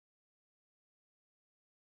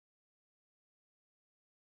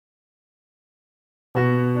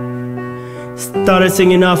Started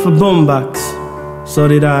singing off a boombox, so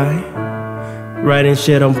did I. Writing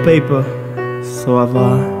shit on paper, so have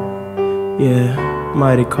I. Yeah,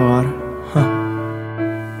 mighty Carter, huh.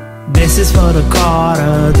 This is for the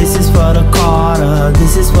Carter, this is for the Carter,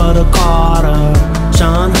 this is for the Carter.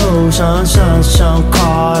 Sean Ho, Sean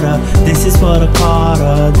Carter. This is for the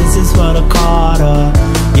Carter, this is for the Carter.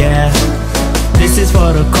 Yeah. This is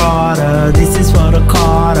for the Carter, this is for the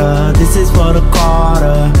Carter, this is for the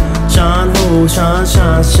Carter. Sean Ho,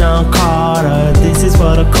 Sean Carter. This is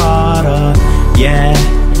for the Carter. Yeah.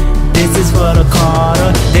 This is for the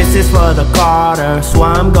Carter, this is for the Carter. So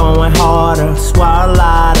I'm going harder, swallow a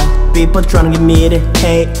lot of people tryna get me to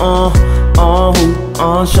hate on who?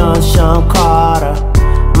 On Sean Carter.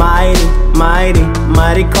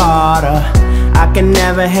 Mighty Carter. I can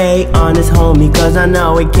never hate on this homie, cause I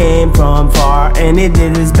know he came from far, and he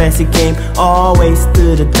did his best, he came always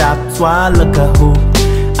to the top. So I look at who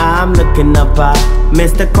I'm looking up at,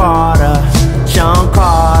 Mr. Carter, Sean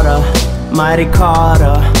Carter, mighty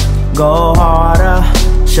Carter. Go harder,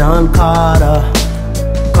 Sean Carter,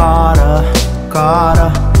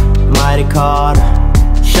 mighty Carter.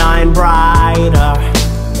 Shine brighter.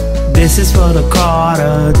 This is for the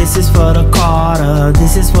Carter, this is for the Carter,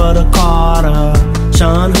 this is for the Carter.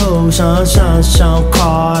 Sean Ho, Sean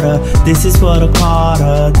Carter. This is for the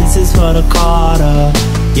Carter, this is for the Carter.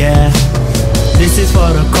 Yeah. This is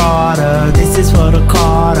for the Carter, this is for the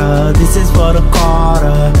Carter, this is for the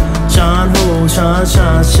Carter. Sean Ho,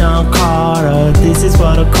 Sean Carter. This is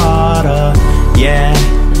for the Carter. Yeah.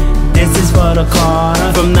 This is for the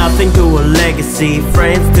Carter. From nothing to a legacy,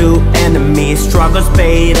 friends to enemies, struggles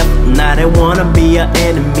paid up, now they wanna be your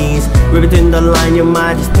enemies. Read between the line, your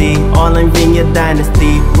majesty, all in your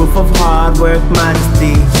dynasty, proof of hard work,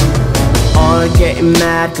 majesty. All are getting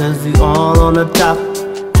mad cause we all on the top,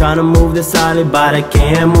 tryna move the solid but I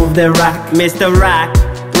can't move the rock. Mr. Rock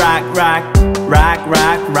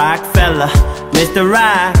fella. Mr.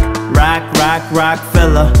 Rock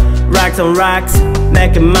fella. Rocks on rocks,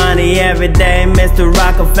 making money every day, Mr.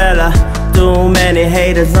 Rockefeller. Too many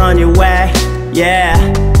haters on your way, yeah,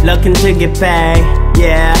 looking to get paid,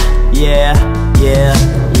 yeah.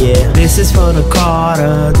 This is for the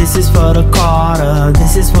Carter, this is for the Carter,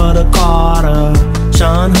 this is for the Carter.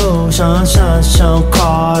 Sean Ho, Sean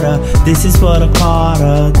Carter. This is for the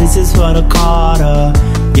Carter, this is for the Carter,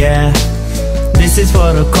 yeah. This is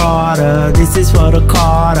for the Carter, this is for the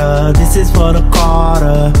Carter, this is for the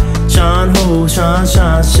Carter. Sean Ho, Sean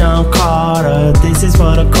Carter. This is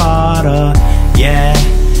for the Carter, yeah.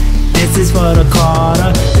 This is for the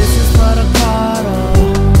Carter.